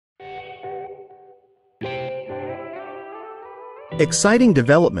Exciting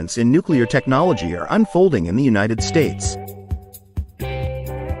developments in nuclear technology are unfolding in the United States.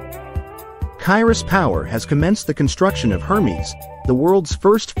 Kairos Power has commenced the construction of Hermes, the world's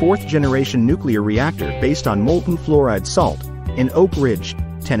first fourth-generation nuclear reactor based on molten fluoride salt, in Oak Ridge,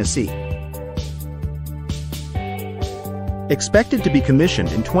 Tennessee. Expected to be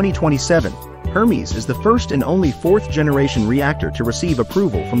commissioned in 2027, Hermes is the first and only fourth-generation reactor to receive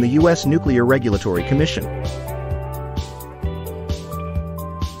approval from the U.S. Nuclear Regulatory Commission.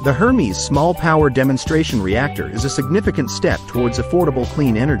 The Hermes Small Power Demonstration Reactor is a significant step towards affordable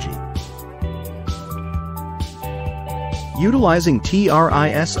clean energy. Utilizing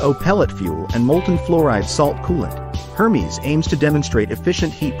TRISO pellet fuel and molten fluoride salt coolant, Hermes aims to demonstrate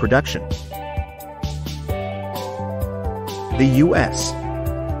efficient heat production. The U.S.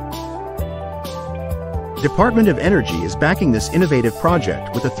 Department of Energy is backing this innovative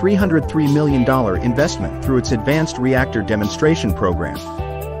project with a $303 million investment through its Advanced Reactor Demonstration Program.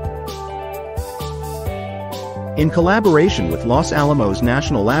 In collaboration with Los Alamos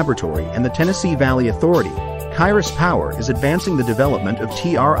National Laboratory and the Tennessee Valley Authority, Kairos Power is advancing the development of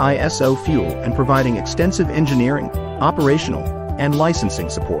TRISO fuel and providing extensive engineering, operational, and licensing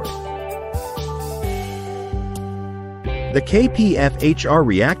support. The KP-FHR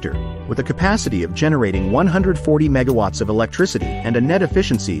reactor, with a capacity of generating 140 megawatts of electricity and a net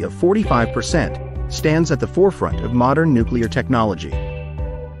efficiency of 45%, stands at the forefront of modern nuclear technology.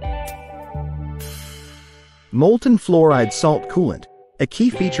 Molten fluoride salt coolant, a key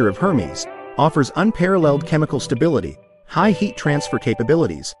feature of Hermes, offers unparalleled chemical stability, high heat transfer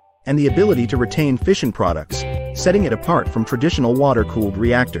capabilities, and the ability to retain fission products, setting it apart from traditional water-cooled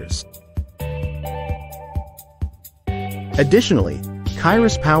reactors. Additionally,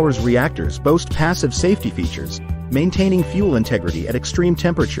 Kairos Power's reactors boast passive safety features, maintaining fuel integrity at extreme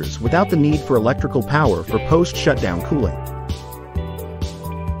temperatures without the need for electrical power for post-shutdown cooling.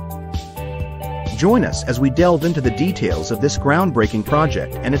 Join us as we delve into the details of this groundbreaking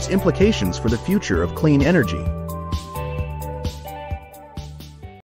project and its implications for the future of clean energy.